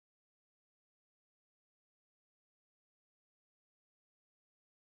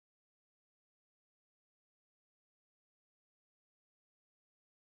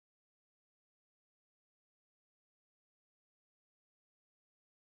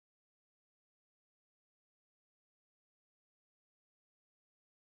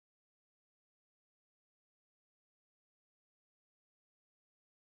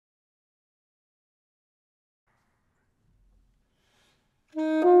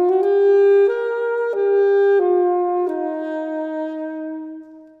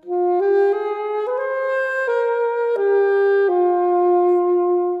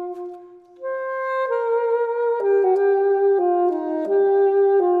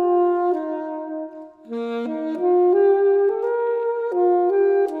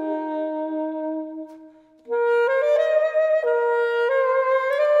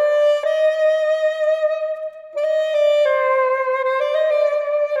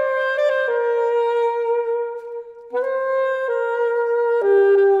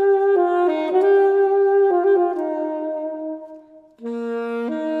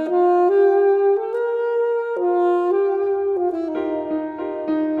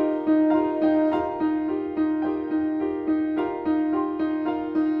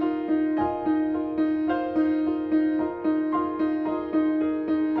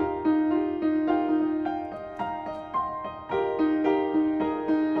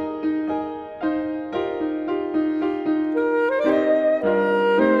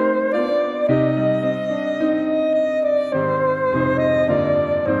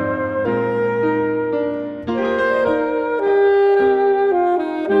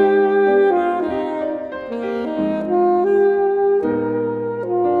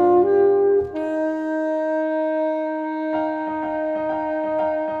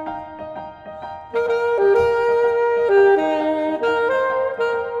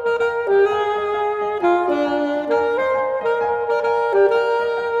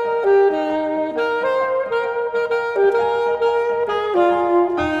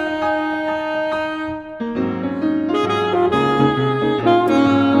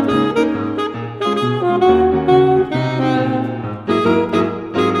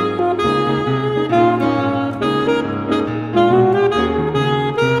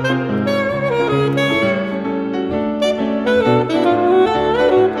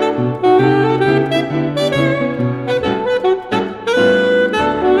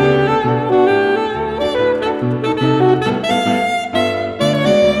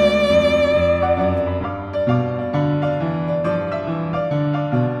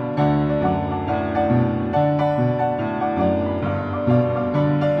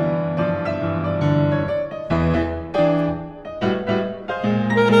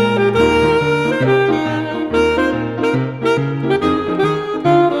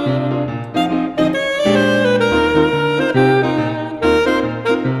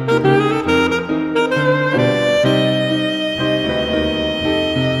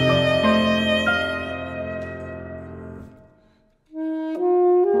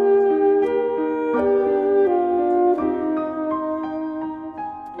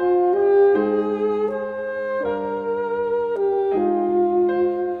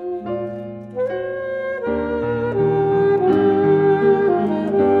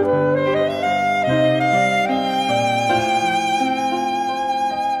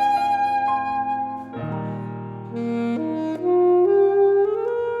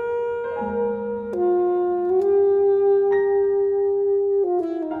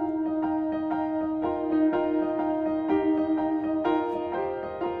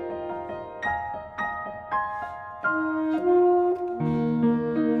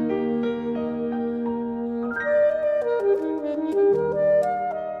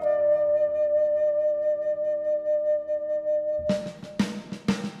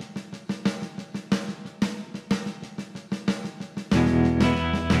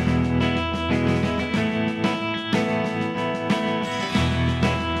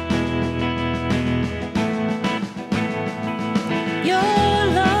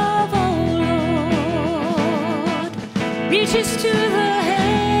reaches to the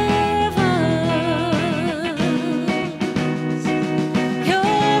heavens.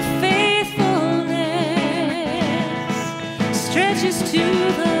 Your faithfulness stretches to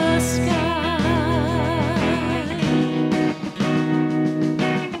the sky.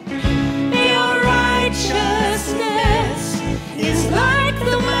 Your righteousness is like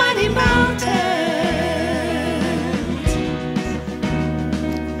the mighty mountains.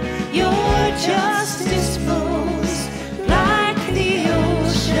 Your justice flows like the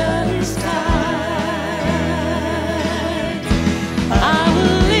ocean's tide. I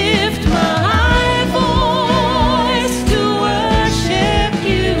will lift my voice to worship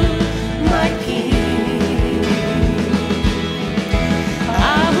you,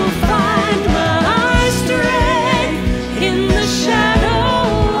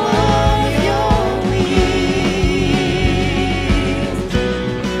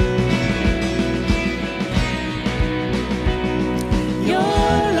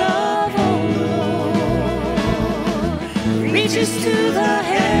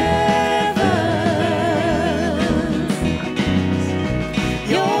 heavens.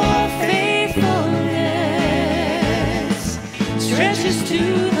 Your faithfulness stretches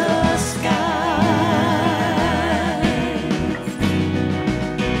to the sky.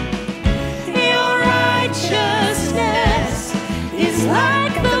 Your righteousness is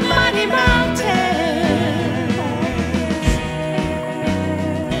like the mighty mountains.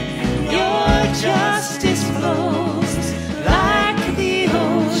 Your justice flows like the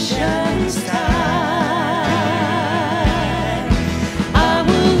ocean's tide. I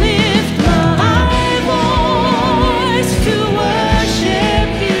will lift my voice to worship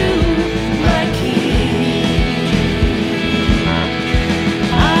you, my King.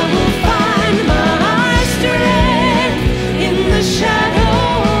 I will find my strength in the shadow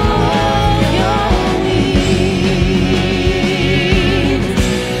of your wings.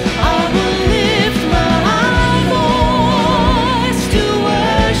 I will lift my voice to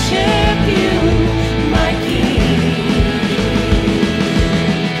worship you, my King.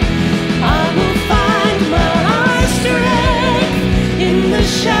 I will find my strength in the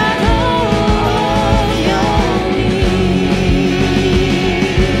shadow of your wings.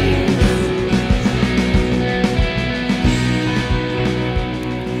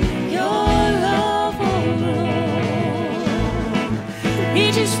 Your love, oh Lord,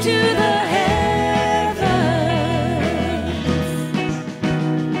 reaches to the heavens.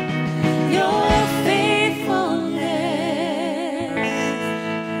 Your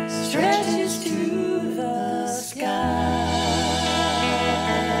faithfulness stretches to the sky.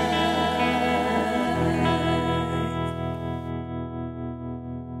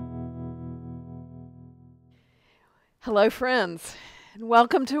 Hello, friends, and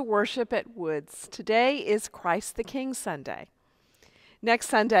welcome to Worship at Woods. Today is Christ the King Sunday. Next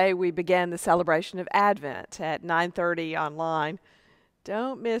Sunday, we begin the celebration of Advent at 9:30 online.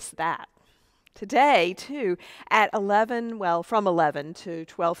 Don't miss that. Today, too, at 11, well, from 11 to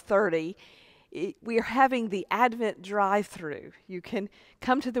 12:30, we are having the Advent drive-through. You can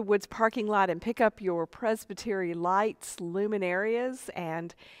come to the Woods parking lot and pick up your Presbyterian lights, luminarias,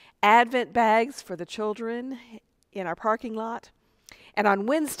 and Advent bags for the children in our parking lot. And on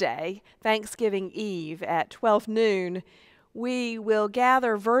Wednesday, Thanksgiving Eve at 12 noon, we will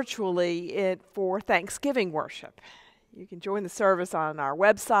gather virtually for Thanksgiving worship. You can join the service on our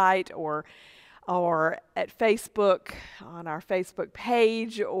website or at Facebook, on our Facebook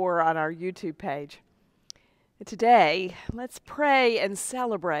page, or on our YouTube page. And today, let's pray and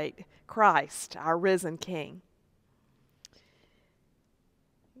celebrate Christ, our risen King.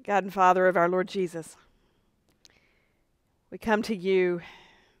 God and Father of our Lord Jesus, we come to you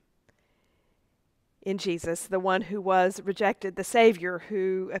in Jesus, the one who was rejected, the Savior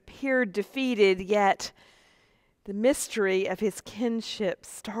who appeared defeated, yet the mystery of his kinship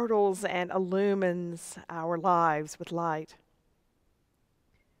startles and illumines our lives with light.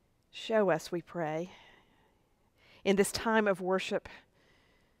 Show us, we pray, in this time of worship,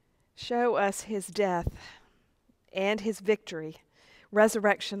 show us his death and his victory,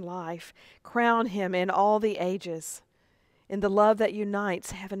 resurrection life. Crown him in all the ages, in the love that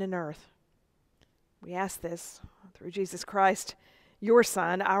unites heaven and earth. We ask this through Jesus Christ, your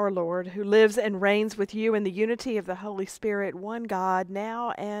Son, our Lord, who lives and reigns with you in the unity of the Holy Spirit, one God,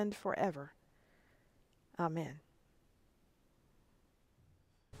 now and forever. Amen.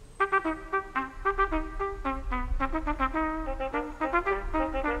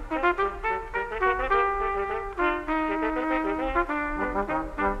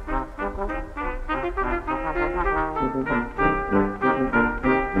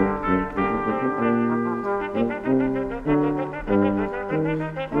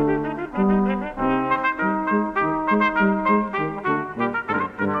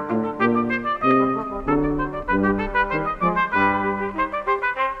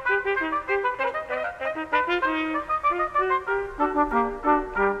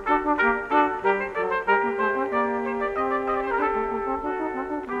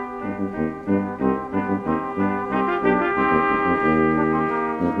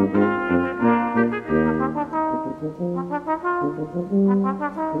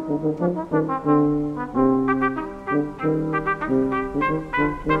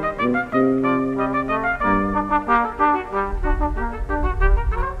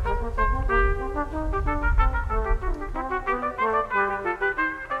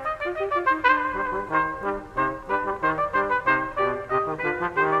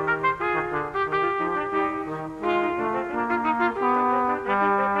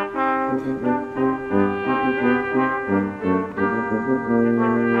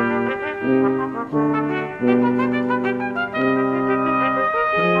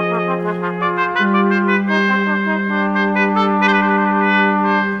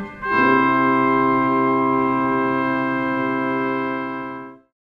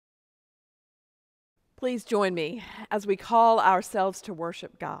 please join me as we call ourselves to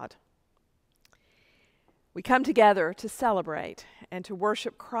worship God. We come together to celebrate and to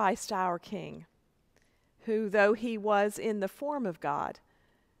worship Christ our King, who, though he was in the form of God,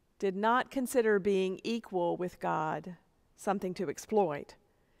 did not consider being equal with God something to exploit.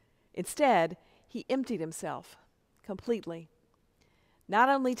 Instead, he emptied himself completely, not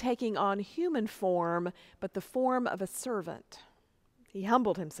only taking on human form, but the form of a servant. He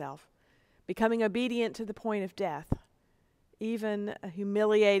humbled himself, becoming obedient to the point of death, even a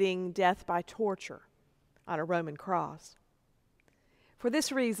humiliating death by torture on a Roman cross. For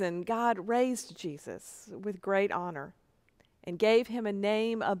this reason, God raised Jesus with great honor and gave him a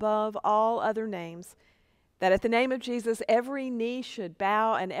name above all other names, that at the name of Jesus every knee should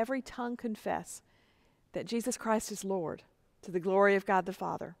bow and every tongue confess that Jesus Christ is Lord, to the glory of God the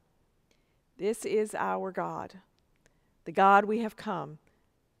Father. This is our God, the God we have come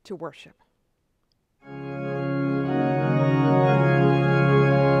to worship.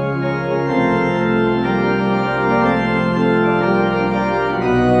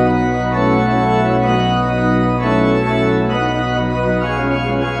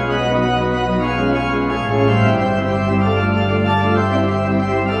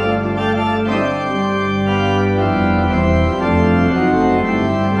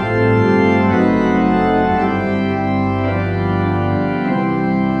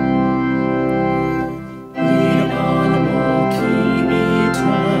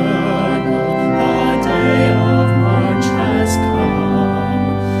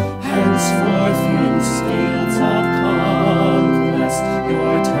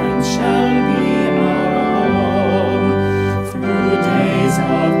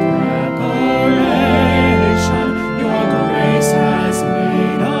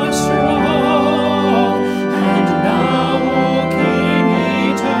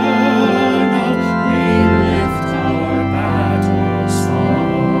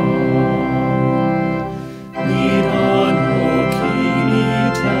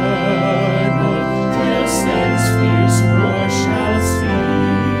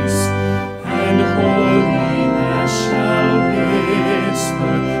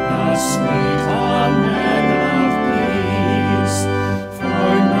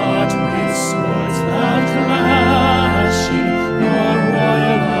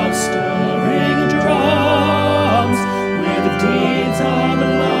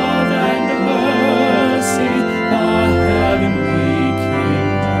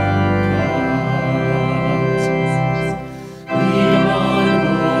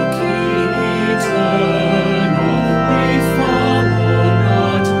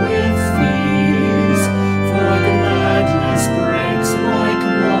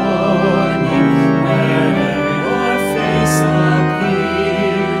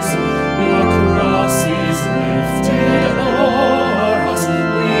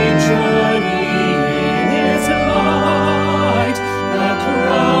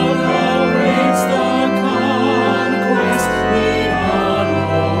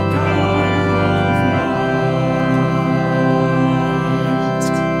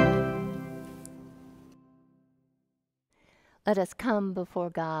 Let us come before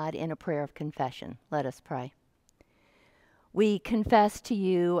God in a prayer of confession. Let us pray. We confess to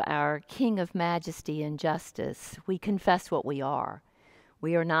you, our King of majesty and justice. We confess what we are.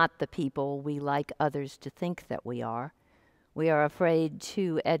 We are not the people we like others to think that we are. We are afraid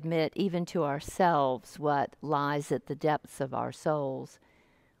to admit even to ourselves what lies at the depths of our souls.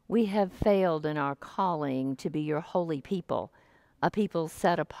 We have failed in our calling to be your holy people, a people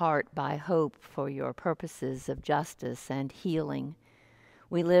set apart by hope for your purposes of justice and healing.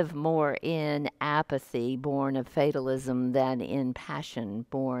 We live more in apathy, born of fatalism, than in passion,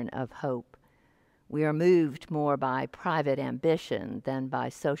 born of hope. We are moved more by private ambition than by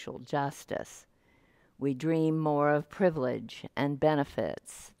social justice. We dream more of privilege and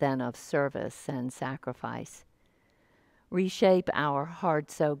benefits than of service and sacrifice. Reshape our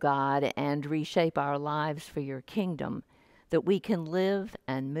hearts, O God, and reshape our lives for your kingdom, that we can live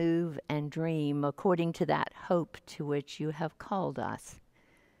and move and dream according to that hope to which you have called us.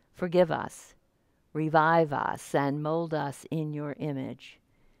 Forgive us, revive us, and mold us in your image.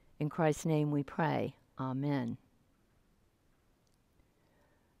 In Christ's name we pray. Amen.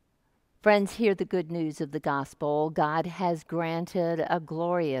 Friends, hear the good news of the gospel. God has granted a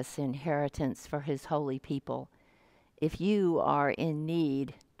glorious inheritance for his holy people. If you are in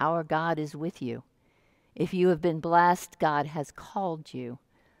need, our God is with you. If you have been blessed, God has called you.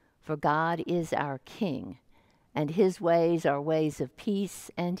 For God is our King, and his ways are ways of peace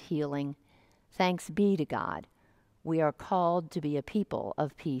and healing. Thanks be to God. We are called to be a people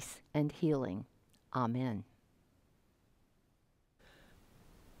of peace and healing. Amen.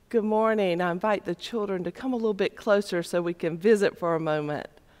 Good morning. I invite the children to come a little bit closer so we can visit for a moment.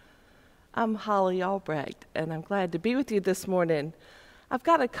 I'm Holly Albrecht, and I'm glad to be with you this morning. I've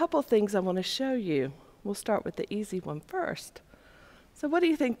got a couple things I want to show you. We'll start with the easy one first. So what do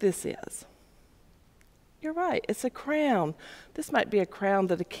you think this is? You're right, it's a crown. This might be a crown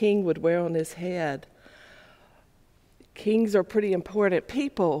that a king would wear on his head. Kings are pretty important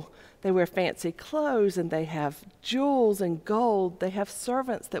people. They wear fancy clothes and they have jewels and gold. They have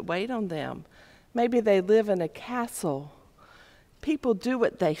servants that wait on them. Maybe they live in a castle. People do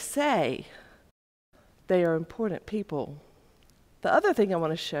what they say. They are important people. The other thing I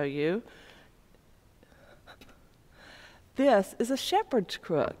want to show you, this is a shepherd's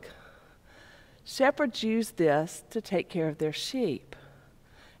crook. Shepherds use this to take care of their sheep.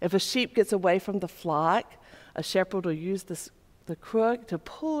 If a sheep gets away from the flock, a shepherd will use the crook to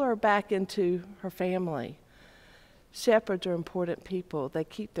pull her back into her family. Shepherds are important people. They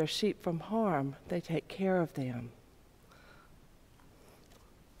keep their sheep from harm. They take care of them.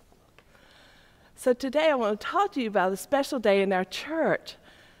 So today I want to talk to you about a special day in our church.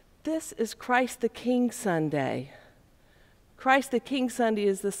 This is Christ the King Sunday. Christ the King Sunday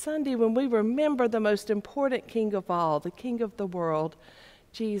is the Sunday when we remember the most important king of all, the king of the world,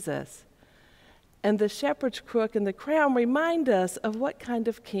 Jesus. And the shepherd's crook and the crown remind us of what kind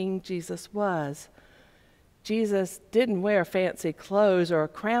of king Jesus was. Jesus didn't wear fancy clothes or a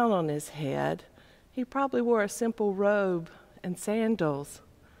crown on his head. He probably wore a simple robe and sandals.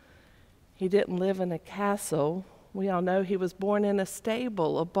 He didn't live in a castle. We all know he was born in a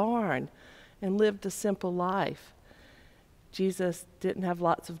stable, a barn, and lived a simple life. Jesus didn't have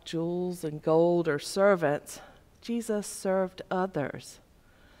lots of jewels and gold or servants. Jesus served others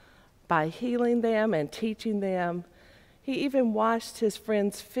by healing them and teaching them. He even washed his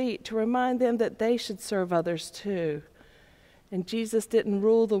friends' feet to remind them that they should serve others too. And Jesus didn't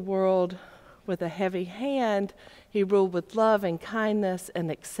rule the world with a heavy hand. He ruled with love and kindness and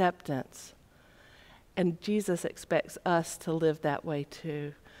acceptance. And Jesus expects us to live that way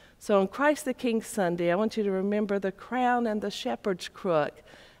too. So on Christ the King Sunday, I want you to remember the crown and the shepherd's crook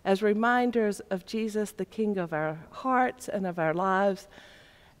as reminders of Jesus, the King of our hearts and of our lives,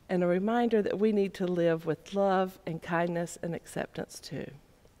 and a reminder that we need to live with love and kindness and acceptance too.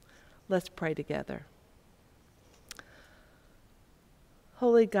 Let's pray together.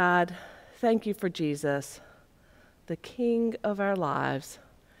 Holy God, thank you for Jesus, the King of our lives,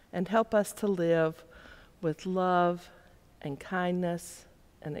 and help us to live with love and kindness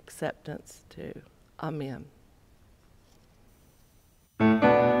and acceptance too. Amen.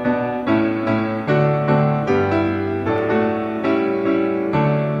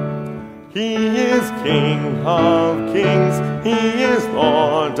 He is King of kings, He is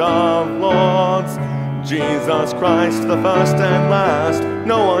Lord of lords. Jesus Christ, the first and last,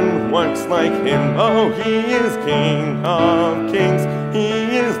 no one works like Him. Oh, He is King of kings,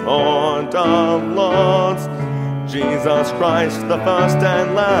 He is Lord of lords. Jesus Christ, the first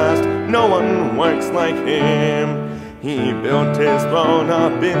and last, no one works like Him. He built His throne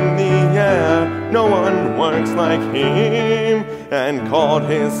up in the air, no one works like Him, and called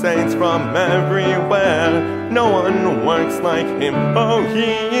His saints from everywhere, no one works like Him. Oh,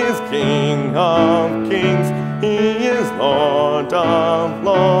 He is King of kings, He is Lord of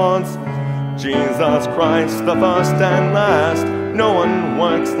lords. Jesus Christ, the first and last, no one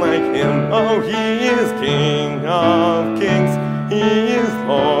works like Him. Oh, He is King of kings, He is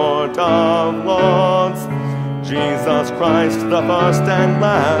Lord of lords. Jesus Christ, the first and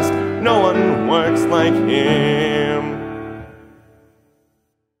last, no one works like Him.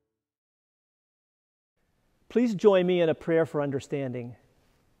 Please join me in a prayer for understanding.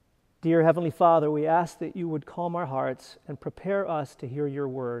 Dear Heavenly Father, we ask that you would calm our hearts and prepare us to hear your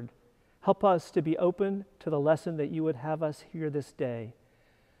word. Help us to be open to the lesson that you would have us hear this day.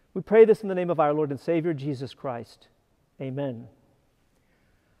 We pray this in the name of our Lord and Savior, Jesus Christ. Amen.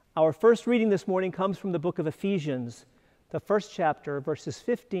 Our first reading this morning comes from the book of Ephesians, the first chapter, verses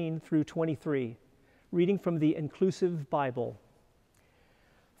 15 through 23, reading from the Inclusive Bible.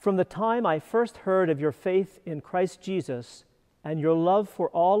 From the time I first heard of your faith in Christ Jesus and your love for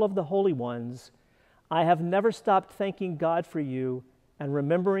all of the holy ones, I have never stopped thanking God for you and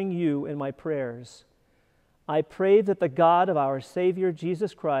remembering you in my prayers. I pray that the God of our Savior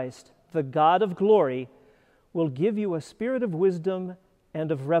Jesus Christ, the God of glory, will give you a spirit of wisdom and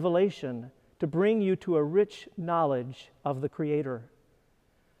of revelation to bring you to a rich knowledge of the Creator.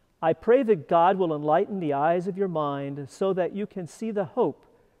 I pray that God will enlighten the eyes of your mind so that you can see the hope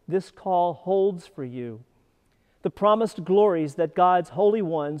this call holds for you, the promised glories that God's holy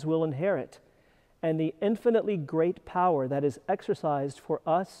ones will inherit, and the infinitely great power that is exercised for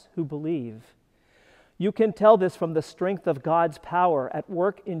us who believe. You can tell this from the strength of God's power at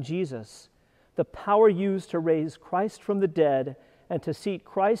work in Jesus, the power used to raise Christ from the dead and to seat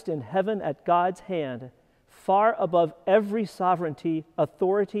Christ in heaven at God's hand, far above every sovereignty,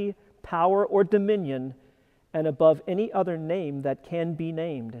 authority, power, or dominion, and above any other name that can be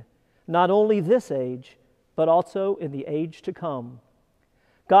named, not only this age, but also in the age to come.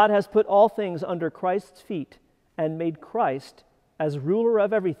 God has put all things under Christ's feet and made Christ, as ruler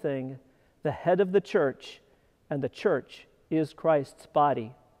of everything, the head of the church, and the church is Christ's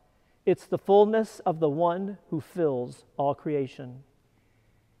body. It's the fullness of the one who fills all creation.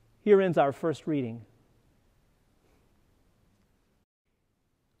 Here ends our first reading.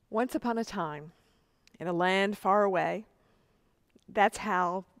 Once upon a time, in a land far away, that's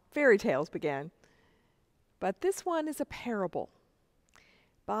how fairy tales began. But this one is a parable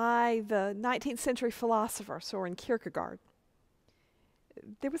by the 19th century philosopher Soren Kierkegaard.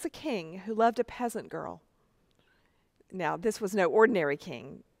 There was a king who loved a peasant girl. Now, this was no ordinary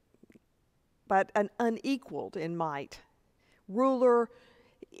king, but an unequaled in might, ruler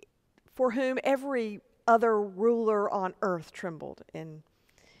for whom every other ruler on earth trembled. And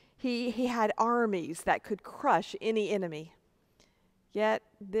he had armies that could crush any enemy. Yet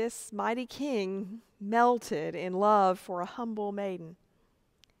this mighty king melted in love for a humble maiden.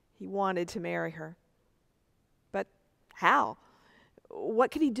 He wanted to marry her. But how? What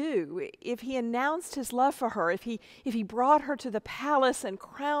could he do? If he announced his love for her, if he brought her to the palace and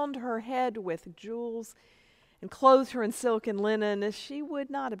crowned her head with jewels and clothed her in silk and linen, she would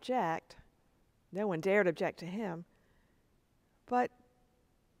not object. No one dared object to him. But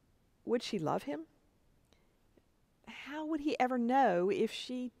would she love him? How would he ever know if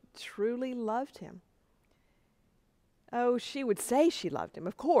she truly loved him? Oh, she would say she loved him,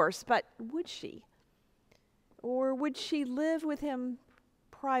 of course, but would she? Or would she live with him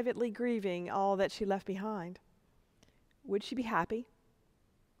privately grieving all that she left behind? Would she be happy?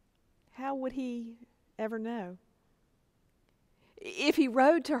 How would he ever know? If he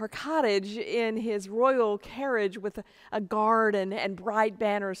rode to her cottage in his royal carriage with a guard and bright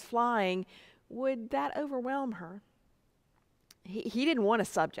banners flying, would that overwhelm her? He didn't want a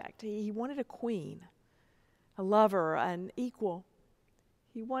subject. He wanted a queen, a lover, an equal.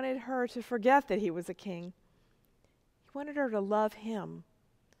 He wanted her to forget that he was a king. He wanted her to love him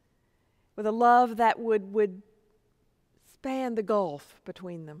with a love that would span the gulf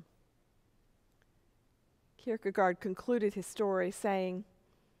between them. Kierkegaard concluded his story saying,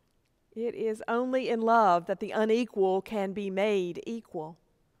 "It is only in love that the unequal can be made equal."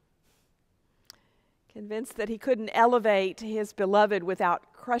 Convinced that he couldn't elevate his beloved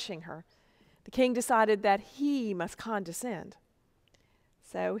without crushing her, the king decided that he must condescend.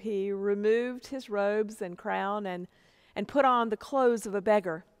 So he removed his robes and crown and put on the clothes of a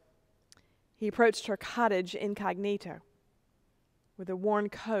beggar. He approached her cottage incognito, with a worn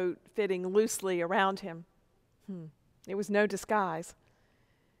coat fitting loosely around him. It was no disguise.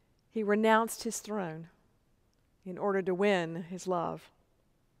 He renounced his throne in order to win his love.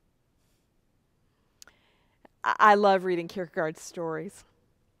 I love reading Kierkegaard's stories.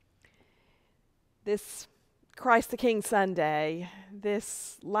 This Christ the King Sunday,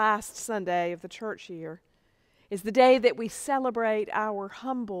 this last Sunday of the church year, is the day that we celebrate our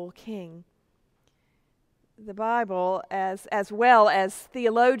humble King. The Bible, as well as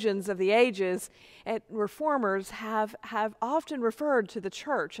theologians of the ages and reformers, have often referred to the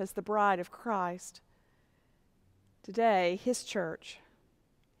church as the bride of Christ. Today, his church,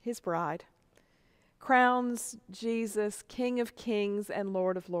 his bride, crowns Jesus King of Kings and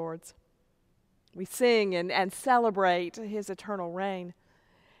Lord of Lords. We sing and celebrate his eternal reign.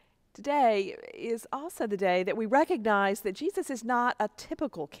 Today is also the day that we recognize that Jesus is not a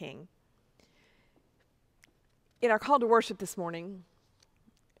typical king. In our call to worship this morning,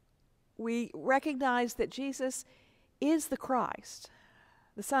 we recognize that Jesus is the Christ,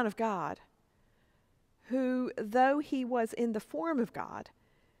 the Son of God, who, though he was in the form of God,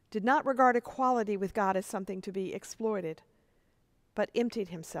 did not regard equality with God as something to be exploited, but emptied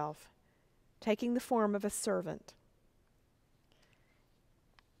himself, taking the form of a servant.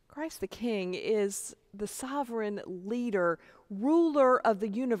 Christ the King is the sovereign leader, ruler of the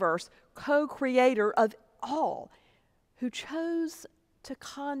universe, co-creator of all, who chose to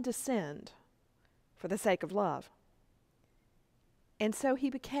condescend for the sake of love. And so he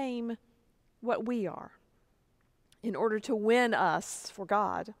became what we are, in order to win us for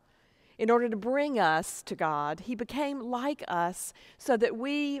God, in order to bring us to God. He became like us so that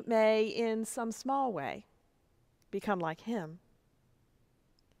we may, in some small way, become like him.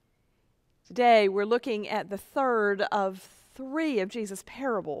 Today we're looking at the third of 3 of Jesus'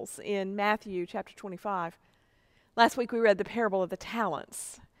 parables in Matthew chapter 25. Last week we read the parable of the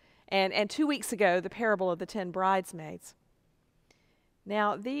talents, and 2 weeks ago the parable of the 10 bridesmaids.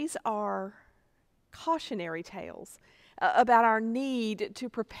 Now these are cautionary tales about our need to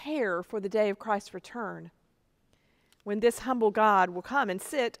prepare for the day of Christ's return, when this humble God will come and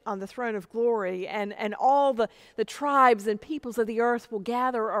sit on the throne of glory, and all the tribes and peoples of the earth will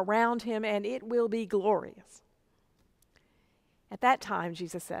gather around him, and it will be glorious. At that time,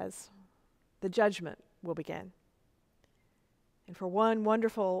 Jesus says, the judgment will begin. And for one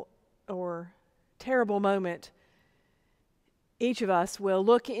wonderful or terrible moment, each of us will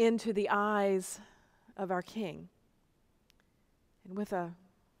look into the eyes of our King, and with a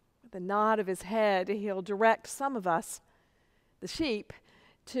nod of his head, he'll direct some of us, the sheep,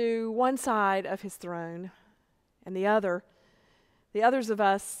 to one side of his throne, and the others of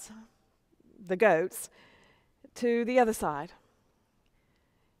us, the goats, to the other side.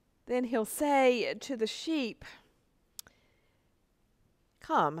 Then he'll say to the sheep,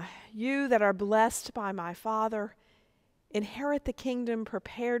 "Come, you that are blessed by my Father, inherit the kingdom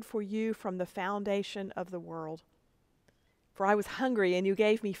prepared for you from the foundation of the world. For I was hungry, and you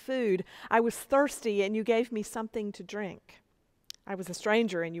gave me food. I was thirsty, and you gave me something to drink. I was a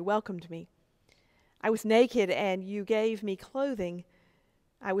stranger, and you welcomed me. I was naked, and you gave me clothing.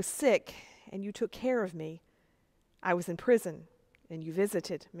 I was sick, and you took care of me. I was in prison, and you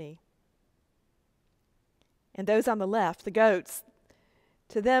visited me." And those on the left, the goats,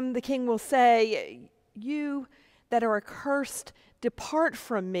 to them the King will say, "You that are accursed, depart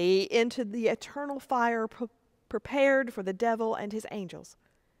from me into the eternal fire prepared for the devil and his angels.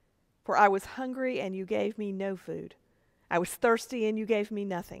 For I was hungry, and you gave me no food. I was thirsty, and you gave me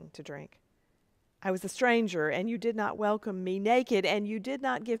nothing to drink. I was a stranger, and you did not welcome me, naked, and you did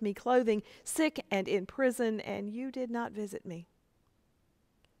not give me clothing, sick and in prison, and you did not visit me."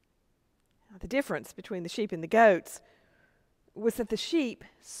 Now, the difference between the sheep and the goats was that the sheep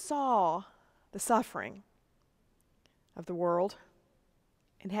saw the suffering of the world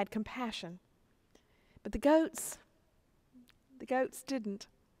and had compassion. But the goats didn't.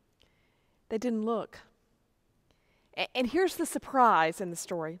 They didn't look. And here's the surprise in the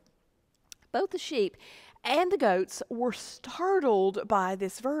story. Both the sheep and the goats were startled by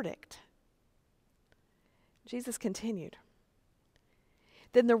this verdict. Jesus continued,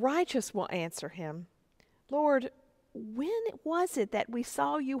 "Then the righteous will answer him, 'Lord, when was it that we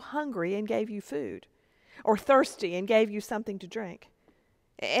saw you hungry and gave you food, or thirsty and gave you something to drink?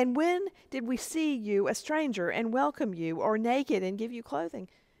 And when did we see you a stranger and welcome you, or naked and give you clothing?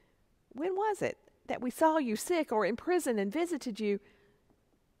 When was it that we saw you sick or in prison and visited you?'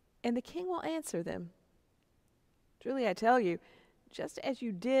 And the King will answer them, 'Truly I tell you, just as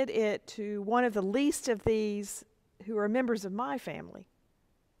you did it to one of the least of these who are members of my family,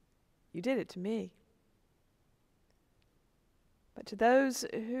 you did it to me.' But to those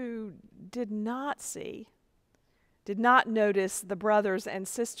who did not see, did not notice the brothers and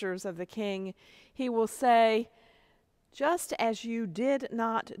sisters of the King, he will say, 'Just as you did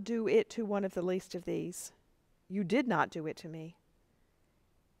not do it to one of the least of these, you did not do it to me.'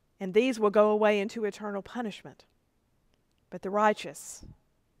 And these will go away into eternal punishment, but the righteous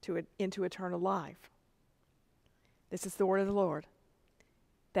into eternal life." This is the word of the Lord.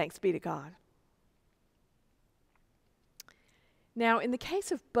 Thanks be to God. Now, in the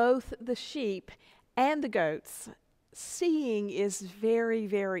case of both the sheep and the goats, seeing is very,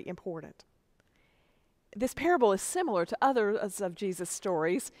 very important. This parable is similar to others of Jesus'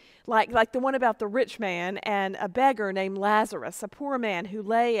 stories, like the one about the rich man and a beggar named Lazarus, a poor man who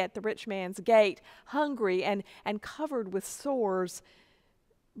lay at the rich man's gate, hungry and covered with sores,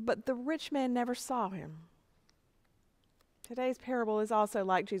 but the rich man never saw him. Today's parable is also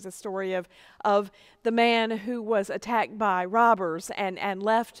like Jesus' story of the man who was attacked by robbers and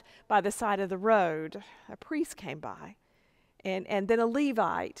left by the side of the road. A priest came by, and then a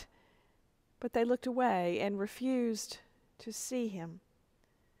Levite, but they looked away and refused to see him.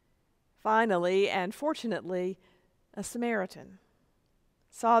 Finally, and fortunately, a Samaritan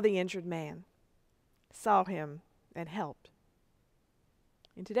saw the injured man, saw him, and helped.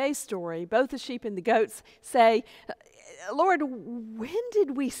 In today's story, both the sheep and the goats say, "Lord, when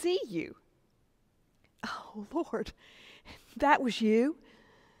did we see you?" "Oh, Lord, that was you?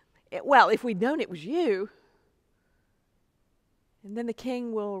 Well, if we'd known it was you." And then the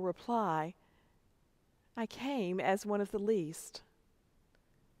King will reply, "I came as one of the least,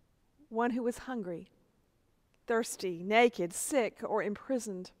 one who was hungry, thirsty, naked, sick, or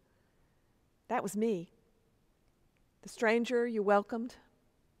imprisoned. That was me. The stranger you welcomed,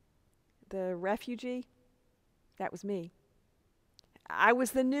 the refugee, that was me. I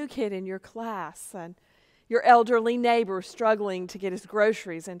was the new kid in your class and your elderly neighbor struggling to get his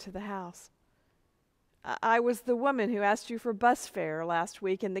groceries into the house. I was the woman who asked you for bus fare last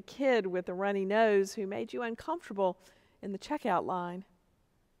week and the kid with the runny nose who made you uncomfortable in the checkout line.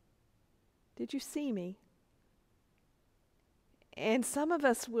 Did you see me? And some of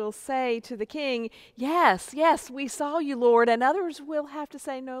us will say to the king, yes, yes, we saw you, Lord. And others will have to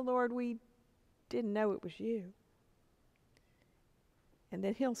say, no, Lord, we didn't know it was you. And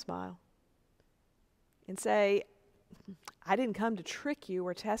then he'll smile and say, I didn't come to trick you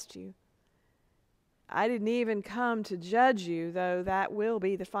or test you. I didn't even come to judge you, though that will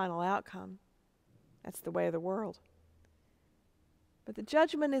be the final outcome. That's the way of the world. But the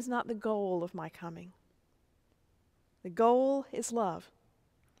judgment is not the goal of my coming. The goal is love.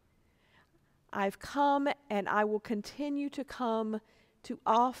 I've come and I will continue to come to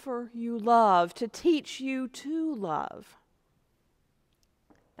offer you love, to teach you to love.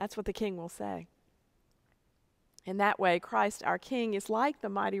 That's what the king will say. In that way, Christ, our King, is like the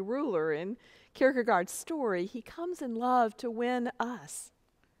mighty ruler in Kierkegaard's story. He comes in love to win us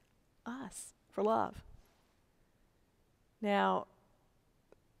for love. Now,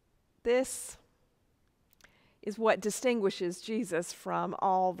 this is what distinguishes Jesus from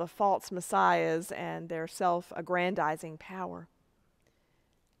all the false messiahs and their self-aggrandizing power.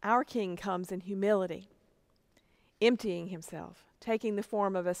 Our King comes in humility, emptying himself, taking the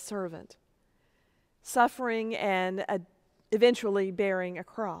form of a servant, suffering and eventually bearing a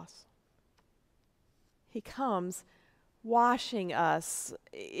cross. He comes washing us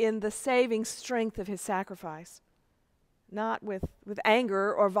in the saving strength of his sacrifice, not with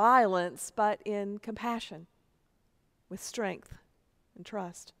anger or violence, but in compassion, with strength and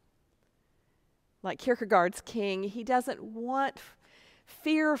trust. Like Kierkegaard's king, he doesn't want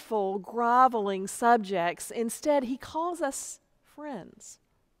fearful, groveling subjects. Instead, he calls us friends.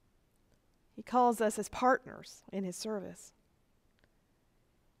 He calls us as partners in his service.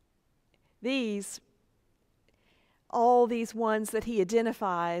 All these ones that he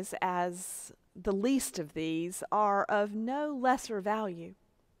identifies as the least of these are of no lesser value.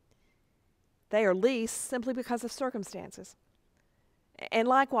 They are least simply because of circumstances. And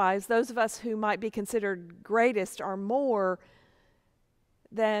likewise, those of us who might be considered greatest are more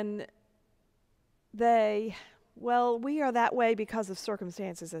than they. Well, we are that way because of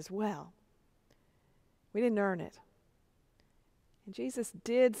circumstances as well. We didn't earn it. And Jesus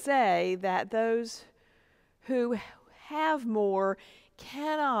did say that those who have more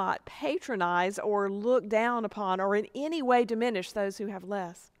cannot patronize or look down upon or in any way diminish those who have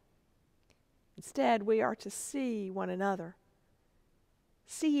less. Instead, we are to see one another.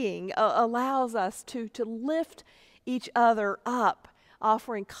 Seeing allows us to lift each other up,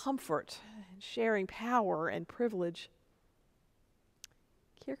 offering comfort and sharing power and privilege.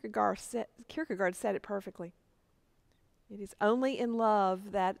 Kierkegaard said it perfectly. It is only in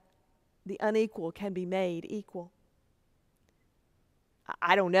love that the unequal can be made equal.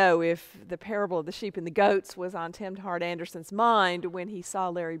 I don't know if the parable of the sheep and the goats was on Tim Hart Anderson's mind when he saw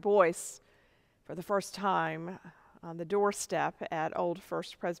Larry Boyce for the first time on the doorstep at Old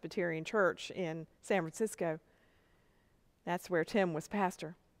First Presbyterian Church in San Francisco. That's where Tim was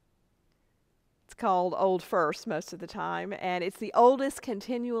pastor. It's called Old First most of the time, and it's the oldest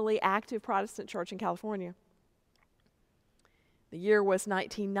continually active Protestant church in California. The year was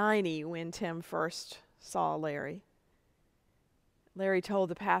 1990 when Tim first saw Larry. Larry told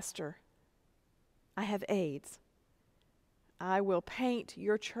the pastor, I have AIDS. I will paint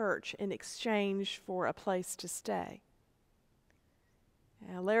your church in exchange for a place to stay.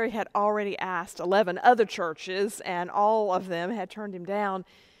 Now, Larry had already asked 11 other churches, and all of them had turned him down.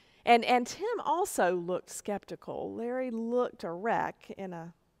 And Tim also looked skeptical. Larry looked a wreck in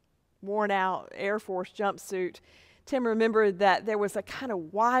a worn-out Air Force jumpsuit. Tim remembered that there was a kind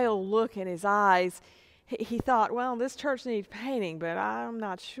of wild look in his eyes. He thought, well, this church needs painting, but I'm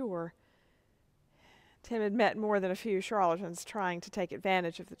not sure. Tim had met more than a few charlatans trying to take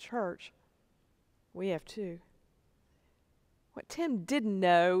advantage of the church. We have too. What Tim didn't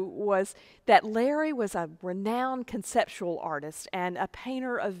know was that Larry was a renowned conceptual artist and a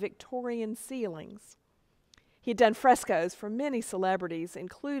painter of Victorian ceilings. He had done frescoes for many celebrities,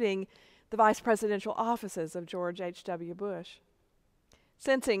 including the vice presidential offices of George H.W. Bush.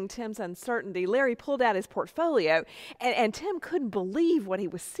 Sensing Tim's uncertainty, Larry pulled out his portfolio, and Tim couldn't believe what he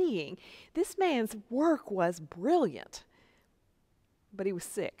was seeing. This man's work was brilliant, but he was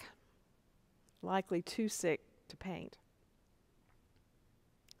sick, likely too sick to paint.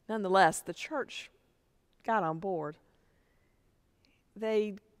 Nonetheless, the church got on board.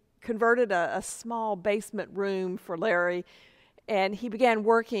 They converted a small basement room for Larry, and he began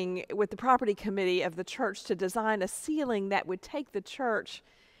working with the property committee of the church to design a ceiling that would take the church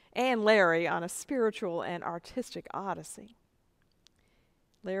and Larry on a spiritual and artistic odyssey.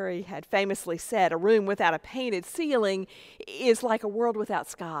 Larry had famously said, "A room without a painted ceiling is like a world without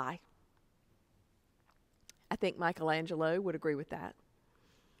sky." I think Michelangelo would agree with that.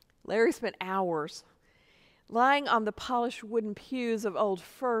 Larry spent hours lying on the polished wooden pews of Old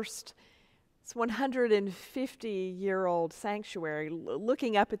First, this 150-year-old sanctuary,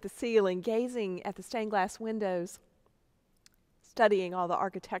 looking up at the ceiling, gazing at the stained glass windows, studying all the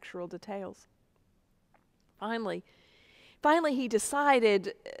architectural details. Finally, he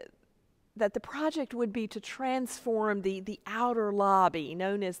decided that the project would be to transform the outer lobby,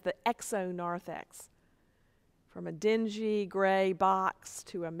 known as the exo-narthex, from a dingy gray box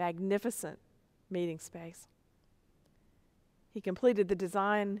to a magnificent meeting space. He completed the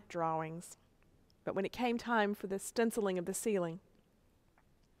design drawings, but when it came time for the stenciling of the ceiling,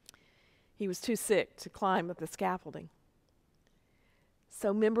 he was too sick to climb up the scaffolding.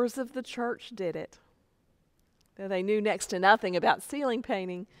 So members of the church did it. Though they knew next to nothing about ceiling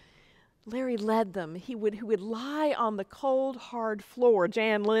painting, Larry led them. He would lie on the cold, hard floor,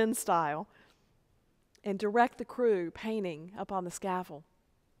 Jan Lynn style, and direct the crew painting up on the scaffold.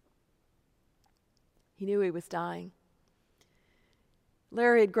 He knew he was dying.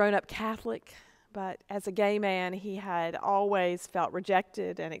 Larry had grown up Catholic, but as a gay man, he had always felt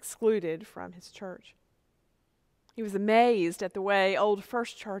rejected and excluded from his church. He was amazed at the way Old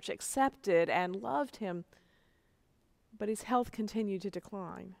First Church accepted and loved him, but his health continued to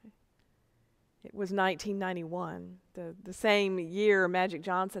decline. It was 1991, the same year Magic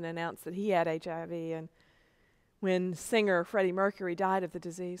Johnson announced that he had HIV, and when singer Freddie Mercury died of the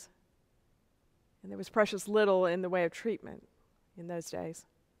disease. And there was precious little in the way of treatment in those days.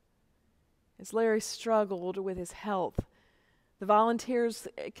 As Larry struggled with his health, the volunteers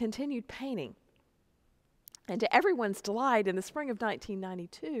continued painting. And to everyone's delight, in the spring of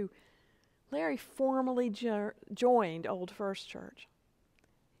 1992, Larry formally joined Old First Church.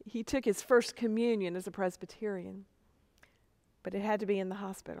 He took his first communion as a Presbyterian, but it had to be in the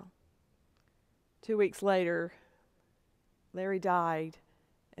hospital. 2 weeks later, Larry died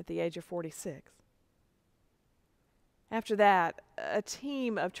at the age of 46. After that, a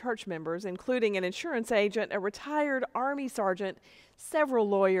team of church members, including an insurance agent, a retired Army sergeant, several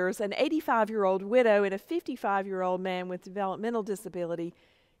lawyers, an 85-year-old widow, and a 55-year-old man with developmental disability,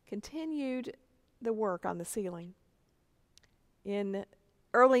 continued the work on the ceiling. In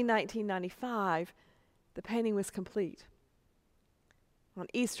early 1995, the painting was complete. On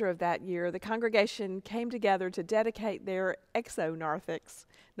Easter of that year, the congregation came together to dedicate their exo-narthex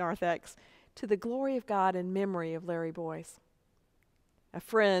to the glory of God in memory of Larry Boyce, a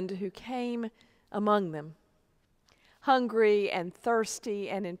friend who came among them, hungry and thirsty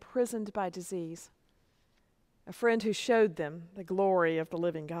and imprisoned by disease, a friend who showed them the glory of the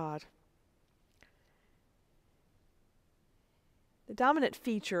living God. The dominant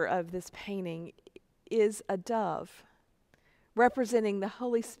feature of this painting is a dove, representing the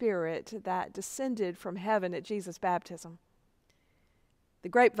Holy Spirit that descended from heaven at Jesus' baptism. The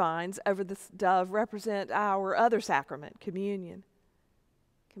grapevines over this dove represent our other sacrament, communion.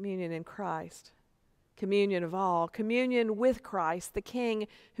 Communion in Christ. Communion of all. Communion with Christ, the King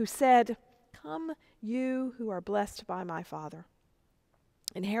who said, "Come, you who are blessed by my Father.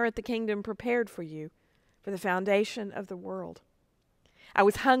 Inherit the kingdom prepared for you for the foundation of the world. I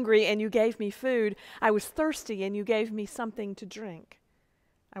was hungry and you gave me food. I was thirsty and you gave me something to drink.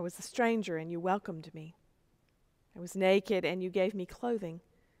 I was a stranger and you welcomed me. I was naked and you gave me clothing.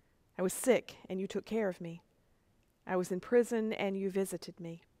 I was sick and you took care of me. I was in prison and you visited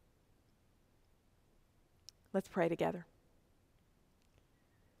me." Let's pray together.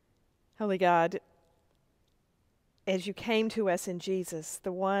 Holy God, as you came to us in Jesus,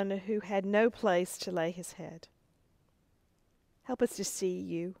 the one who had no place to lay his head, help us to see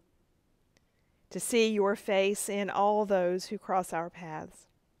you, to see your face in all those who cross our paths.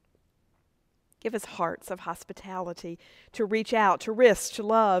 Give us hearts of hospitality to reach out, to risk, to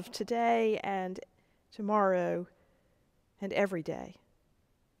love today and tomorrow and every day,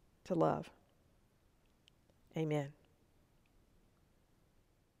 to love. Amen.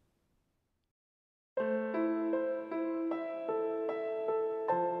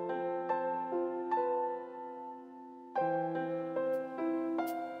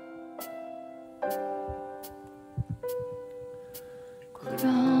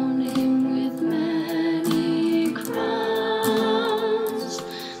 Crown him with many crowns,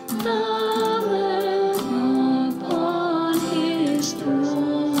 the Lamb upon his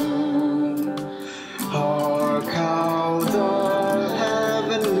throne.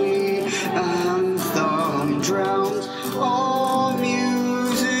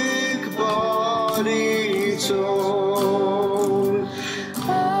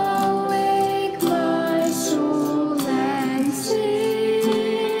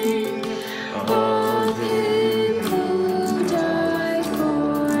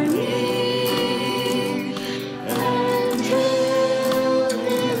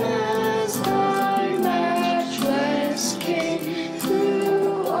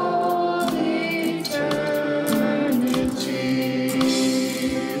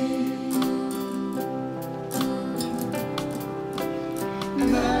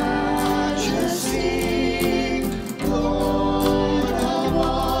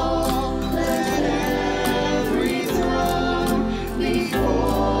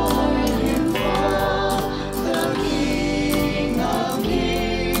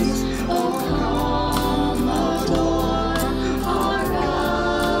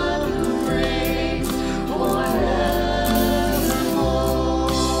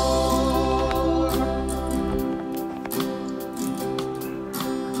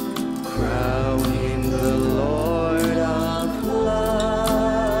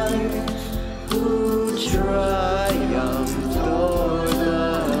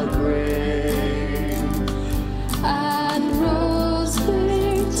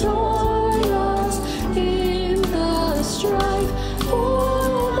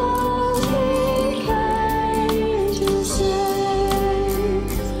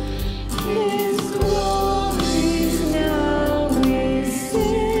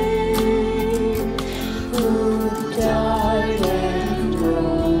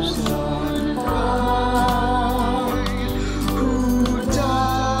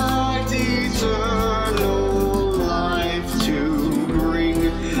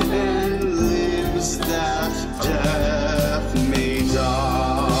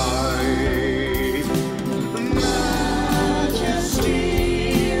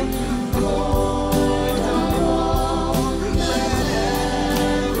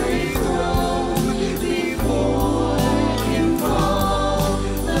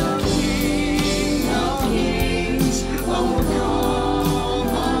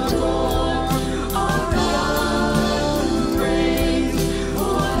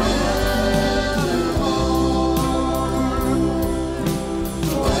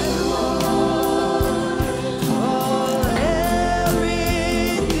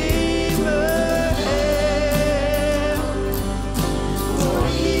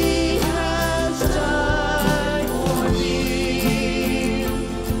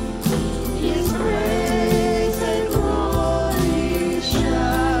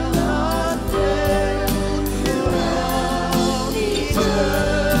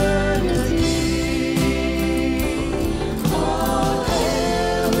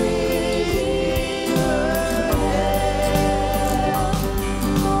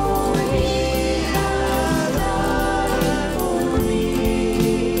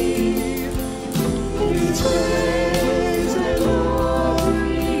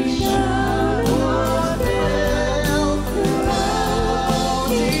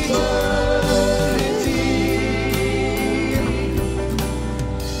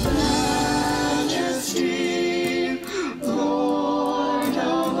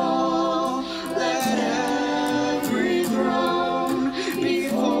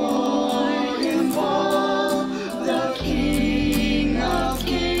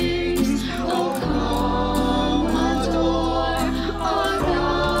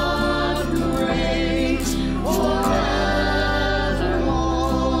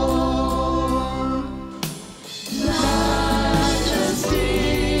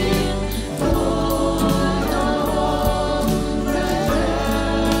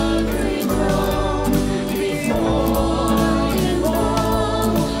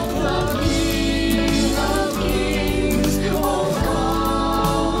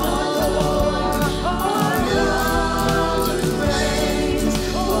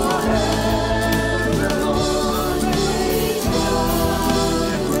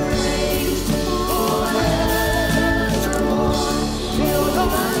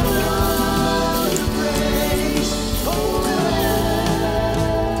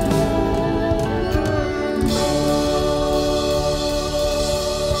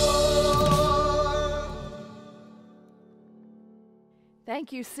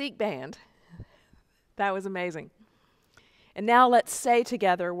 Thank you, Seek Band. That was amazing. And now let's say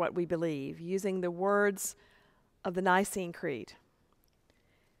together what we believe, using the words of the Nicene Creed.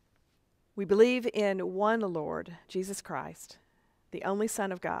 We believe in one Lord, Jesus Christ, the only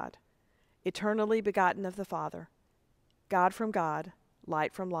Son of God, eternally begotten of the Father, God from God,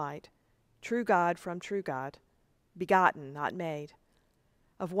 light from light, true God from true God, begotten, not made,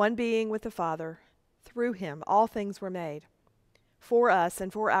 of one being with the Father. Through him all things were made. For us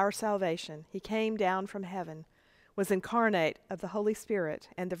and for our salvation he came down from heaven, was incarnate of the Holy Spirit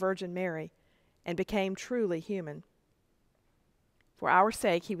and the Virgin Mary, and became truly human. For our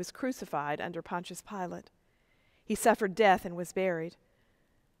sake he was crucified under Pontius Pilate. He suffered death and was buried.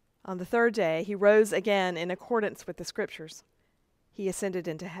 On the third day he rose again in accordance with the Scriptures. He ascended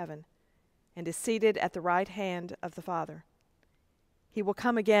into heaven, and is seated at the right hand of the Father. He will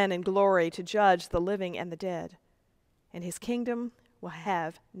come again in glory to judge the living and the dead, and his kingdom will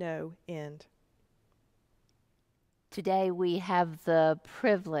have no end. Today we have the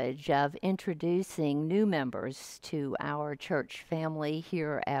privilege of introducing new members to our church family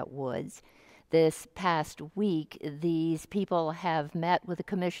here at Woods. This past week, these people have met with a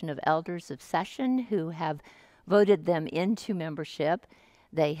commission of elders of session who have voted them into membership.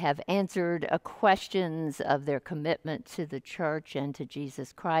 They have answered questions of their commitment to the church and to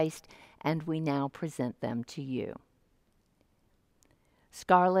Jesus Christ, and we now present them to you.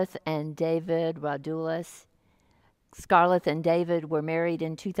 Scarlett and David Radulis. Scarlett and David were married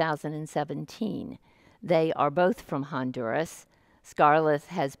in 2017. They are both from Honduras. Scarlett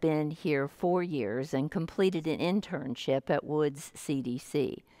has been here 4 years and completed an internship at Woods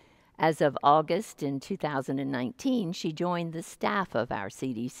CDC. As of August in 2019, she joined the staff of our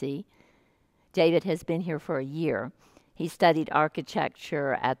CDC. David has been here for a year. He studied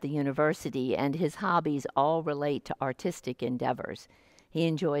architecture at the university, and his hobbies all relate to artistic endeavors. He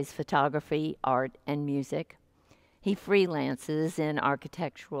enjoys photography, art, and music. He freelances in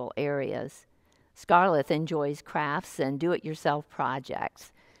architectural areas. Scarlett enjoys crafts and do-it-yourself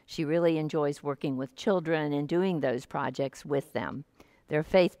projects. She really enjoys working with children and doing those projects with them. Their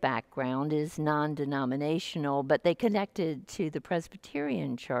faith background is non-denominational, but they connected to the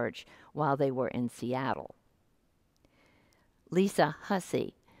Presbyterian church while they were in Seattle. Lisa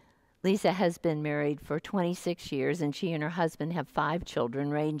Hussey. Lisa has been married for 26 years, and she and her husband have 5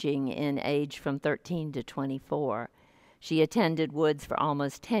 children ranging in age from 13 to 24. She attended Woods for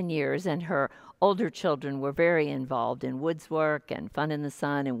almost 10 years, and her older children were very involved in Woods work and Fun in the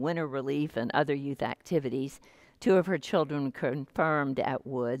Sun and Winter Relief and other youth activities. 2 of her children confirmed at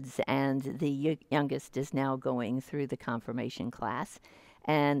Woods, and the youngest is now going through the confirmation class,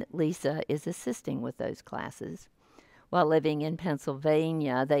 and Lisa is assisting with those classes. While living in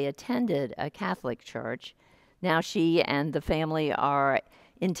Pennsylvania, they attended a Catholic church. Now she and the family are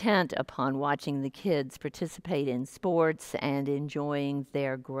intent upon watching the kids participate in sports and enjoying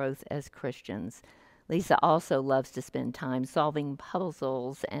their growth as Christians. Lisa also loves to spend time solving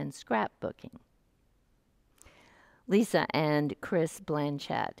puzzles and scrapbooking. Lisa and Chris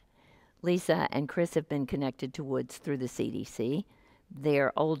Blanchett. Lisa and Chris have been connected to Woods through the CDC.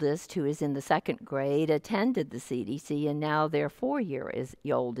 Their oldest, who is in the 2nd grade, attended the CDC, and now their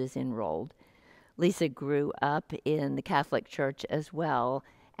 4-year-old is enrolled. Lisa grew up in the Catholic Church as well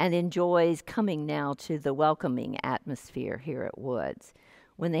and enjoys coming now to the welcoming atmosphere here at Woods.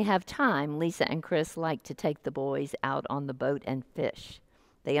 When they have time, Lisa and Chris like to take the boys out on the boat and fish.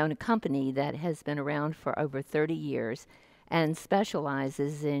 They own a company that has been around for over 30 years and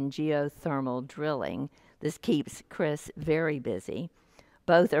specializes in geothermal drilling. This keeps Chris very busy.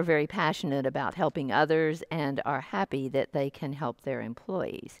 Both are very passionate about helping others and are happy that they can help their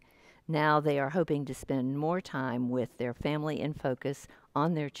employees. Now they are hoping to spend more time with their family and focus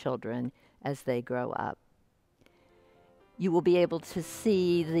on their children as they grow up. You will be able to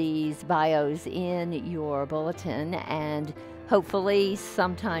see these bios in your bulletin and hopefully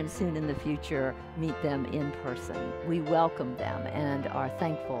sometime soon in the future meet them in person. We welcome them and are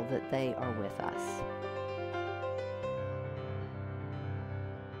thankful that they are with us.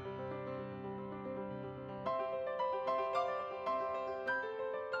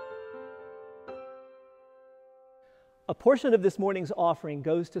 A portion of this morning's offering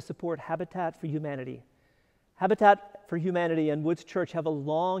goes to support Habitat for Humanity. Habitat for Humanity and Woods Church have a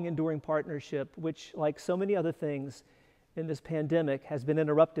long, enduring partnership, which, like so many other things in this pandemic, has been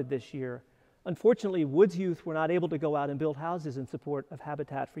interrupted this year. Unfortunately, Woods youth were not able to go out and build houses in support of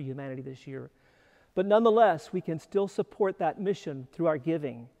Habitat for Humanity this year. But nonetheless, we can still support that mission through our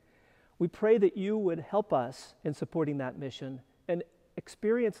giving. We pray that you would help us in supporting that mission and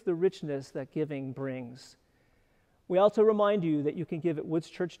experience the richness that giving brings. We also remind you that you can give at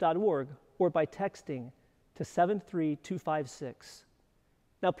woodschurch.org or by texting to 73256.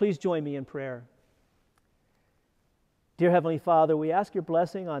 Now please join me in prayer. Dear Heavenly Father, we ask your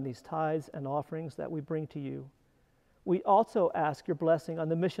blessing on these tithes and offerings that we bring to you. We also ask your blessing on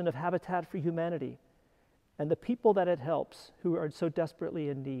the mission of Habitat for Humanity and the people that it helps who are so desperately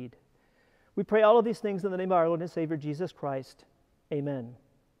in need. We pray all of these things in the name of our Lord and Savior, Jesus Christ. Amen.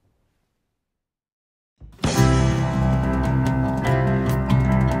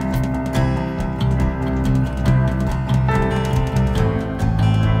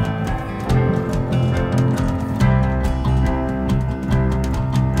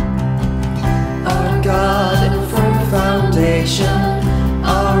 Our God, a firm foundation,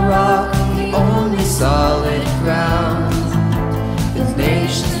 our rock, the only solid ground. The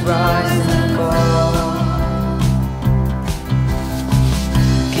nations rise and fall.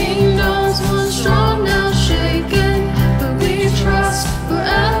 Kingdoms once strong, now shaken, but we trust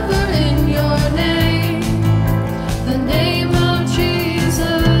forever in your name, the name of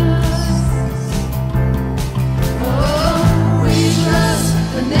Jesus. Oh, we trust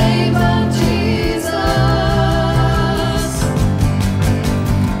the name of Jesus.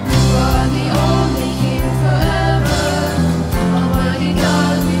 You are the only King forever. Almighty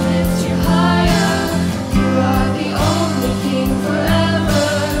God, we lift you higher. You are the only King forever,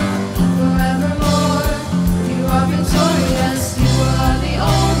 forevermore. You are victorious. You are the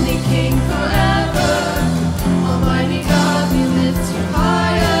only King forever. Almighty God, we lift you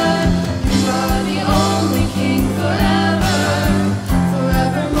higher. You are the only King forever,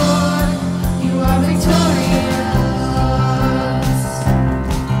 forevermore. You are victorious.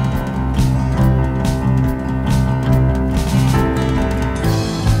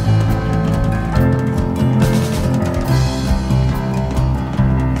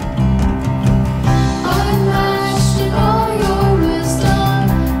 Unmatched in all your wisdom,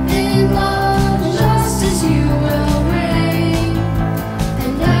 in love and justice you will reign,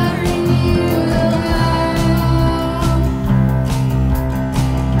 and every knee will bow.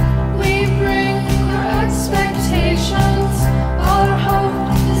 We bring our expectations, our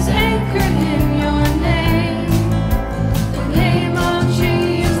hope is anchored in your name, the name of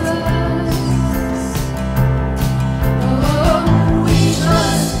Jesus. Oh, we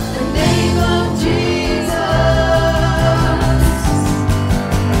trust the name of Jesus.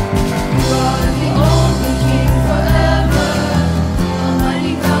 You are the only King forever.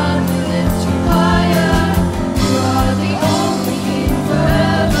 Almighty God, we lift you higher. You are the only King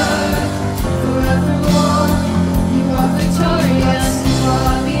forever, forevermore. You are victorious. You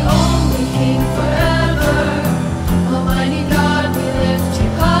are the only King forever. Almighty God, we lift you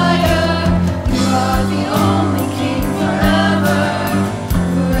higher. You are the only King forever,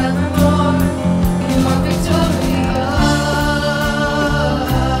 forevermore. You are victorious.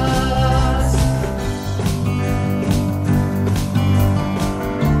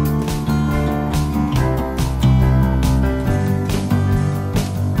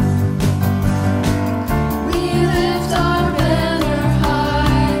 We lift our banner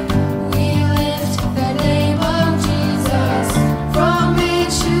high. We lift the name of Jesus. From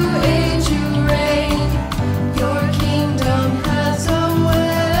age to age you reign. Your kingdom has no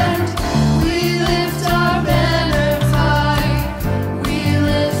end. We lift our banner high. We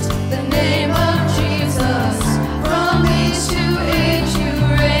lift the name of Jesus. From age to age you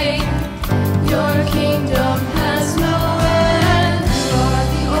reign. Your kingdom has no end. You are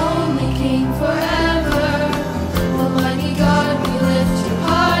the only King forever. Almighty God, we lift you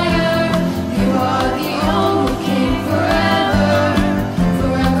higher. You are the only King forever,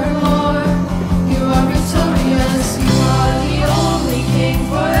 forevermore. You are victorious. You are the only King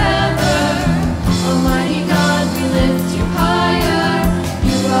forever. Almighty God, we lift you higher.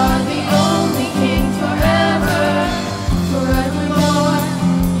 You are the only King forever, forevermore.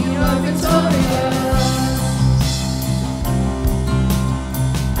 You are victorious.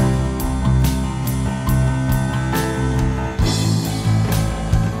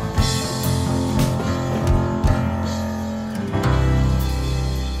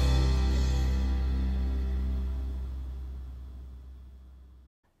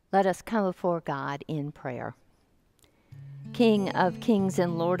 Let us come before God in prayer. King of kings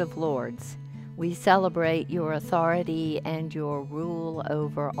and Lord of lords, we celebrate your authority and your rule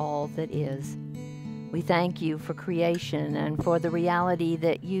over all that is. We thank you for creation and for the reality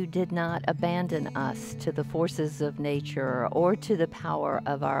that you did not abandon us to the forces of nature or to the power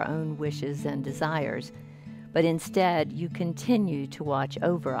of our own wishes and desires, but instead you continue to watch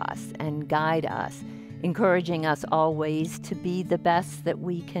over us and guide us, encouraging us always to be the best that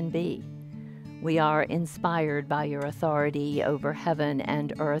we can be. We are inspired by your authority over heaven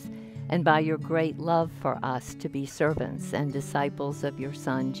and earth, and by your great love for us to be servants and disciples of your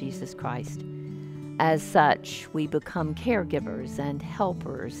Son, Jesus Christ. As such, we become caregivers and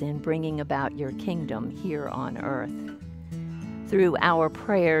helpers in bringing about your kingdom here on earth. Through our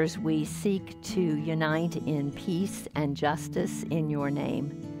prayers, we seek to unite in peace and justice in your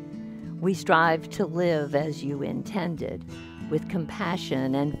name. We strive to live as you intended, with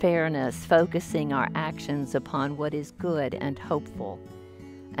compassion and fairness, focusing our actions upon what is good and hopeful.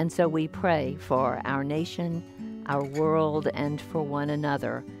 And so we pray for our nation, our world, and for one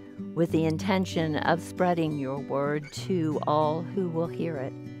another, with the intention of spreading your word to all who will hear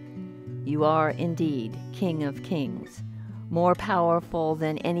it. You are indeed King of Kings, more powerful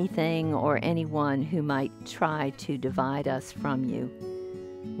than anything or anyone who might try to divide us from you.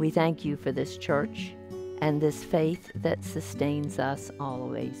 We thank you for this church and this faith that sustains us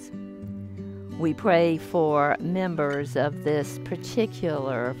always. We pray for members of this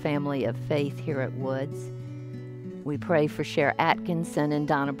particular family of faith here at Woods. We pray for Cher Atkinson and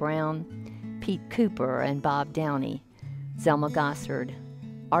Donna Brown, Pete Cooper and Bob Downey, Zelma Gossard,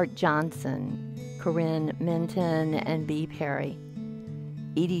 Art Johnson, Corinne Minton and Bee Perry,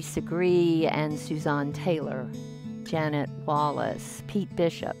 Edie Segree and Suzanne Taylor, Janet Wallace, Pete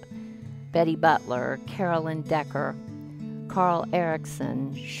Bishop, Betty Butler, Carolyn Decker, Carl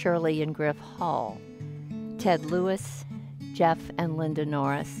Erickson, Shirley and Griff Hall, Ted Lewis, Jeff and Linda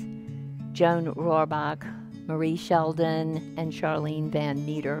Norris, Joan Rohrbach, Marie Sheldon and Charlene Van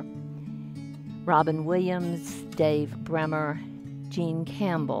Meter, Robin Williams, Dave Bremer, Jean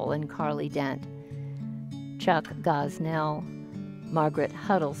Campbell and Carly Dent, Chuck Gosnell, Margaret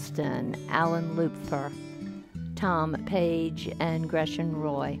Huddleston, Alan Lupfer, Tom Page and Gresham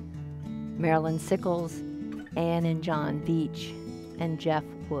Roy, Marilyn Sickles, Ann and John Veach, and Jeff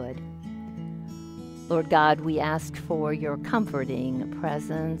Wood. Lord God, we ask for your comforting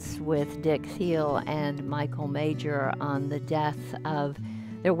presence with Dick Thiel and Michael Major on the death of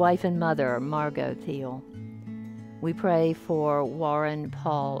their wife and mother, Margot Thiel. We pray for Warren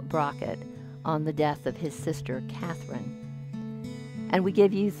Paul Brockett on the death of his sister, Catherine. And we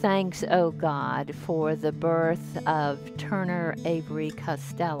give you thanks, O God, for the birth of Turner Avery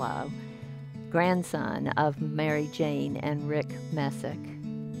Costello, grandson of Mary Jane and Rick Messick.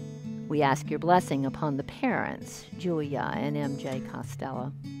 We ask your blessing upon the parents, Julia and MJ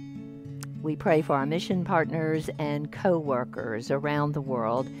Costello. We pray for our mission partners and co-workers around the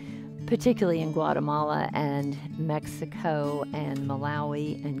world, particularly in Guatemala and Mexico and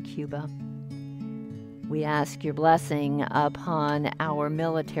Malawi and Cuba. We ask your blessing upon our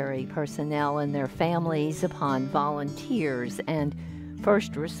military personnel and their families, upon volunteers and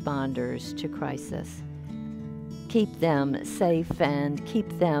first responders to crisis. Keep them safe and keep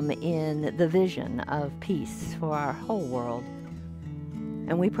them in the vision of peace for our whole world.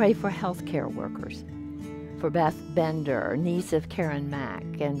 And we pray for healthcare workers, for Beth Bender, niece of Karen Mack,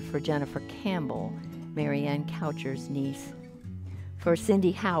 and for Jennifer Campbell, Mary Ann Coucher's niece, for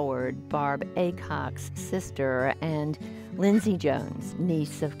Cindy Howard, Barb Acock's sister, and Lindsay Jones,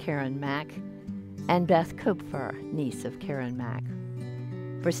 niece of Karen Mack, and Beth Kopfer, niece of Karen Mack,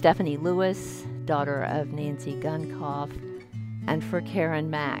 for Stephanie Lewis, daughter of Nancy Gunkoff, and for Karen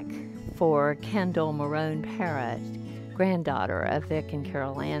Mack, for Kendall Marone Parrott, granddaughter of Vic and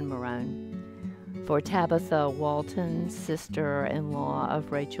Carol Ann Marone, for Tabitha Walton, sister-in-law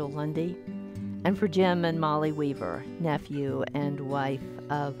of Rachel Lundy, and for Jim and Molly Weaver, nephew and wife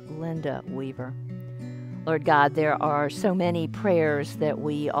of Linda Weaver. Lord God, there are so many prayers that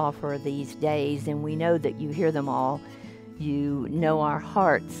we offer these days, and we know that you hear them all. You know our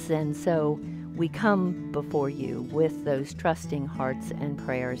hearts, and so we come before you with those trusting hearts and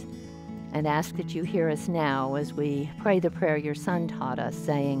prayers, and ask that you hear us now as we pray the prayer your Son taught us,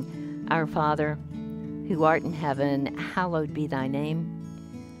 saying, Our Father, who art in heaven, hallowed be thy name.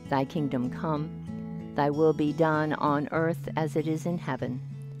 Thy kingdom come, thy will be done on earth as it is in heaven.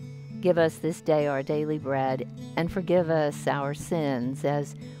 Give us this day our daily bread, and forgive us our sins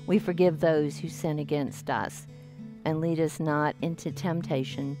as we forgive those who sin against us. And lead us not into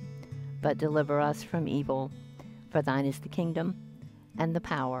temptation, but deliver us from evil. For thine is the kingdom, and the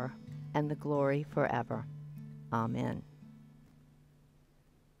power, and the glory forever. Amen.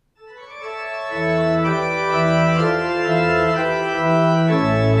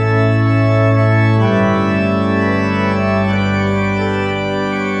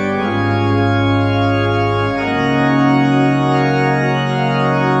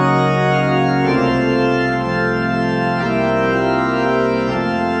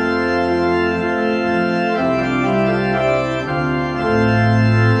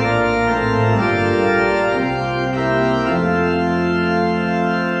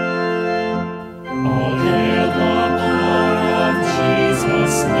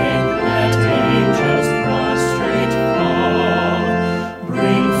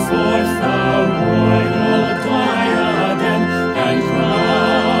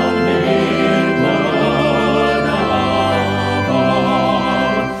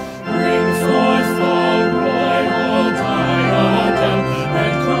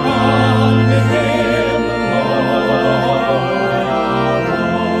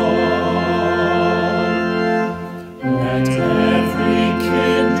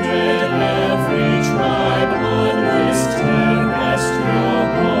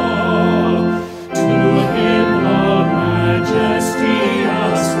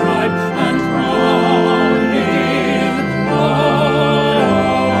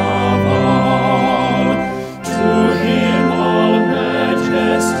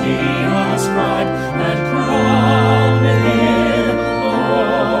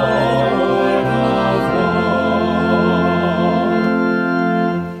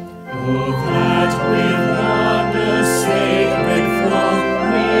 that with yonder sacred throng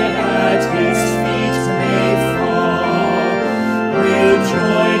we at his feet may fall, we'll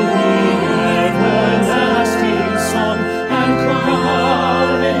join the everlasting song and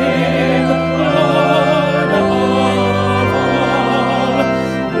crown him Lord of all.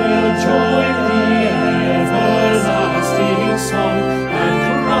 We'll join the everlasting song and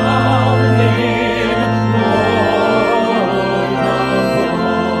crown him Lord of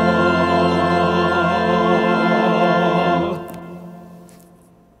all.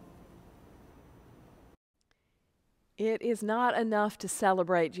 It is not enough to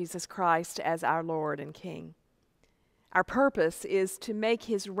celebrate Jesus Christ as our Lord and King. Our purpose is to make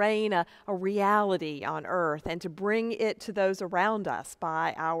his reign a reality on earth and to bring it to those around us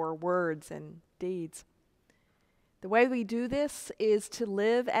by our words and deeds. The way we do this is to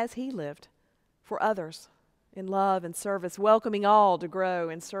live as he lived, for others, in love and service, welcoming all to grow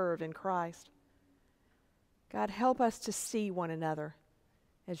and serve in Christ. God, help us to see one another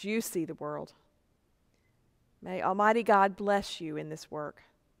as you see the world. May Almighty God bless you in this work,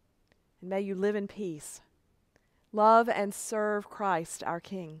 and may you live in peace. Love and serve Christ our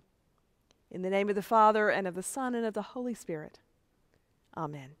King. In the name of the Father, and of the Son, and of the Holy Spirit.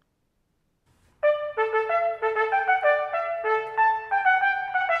 Amen.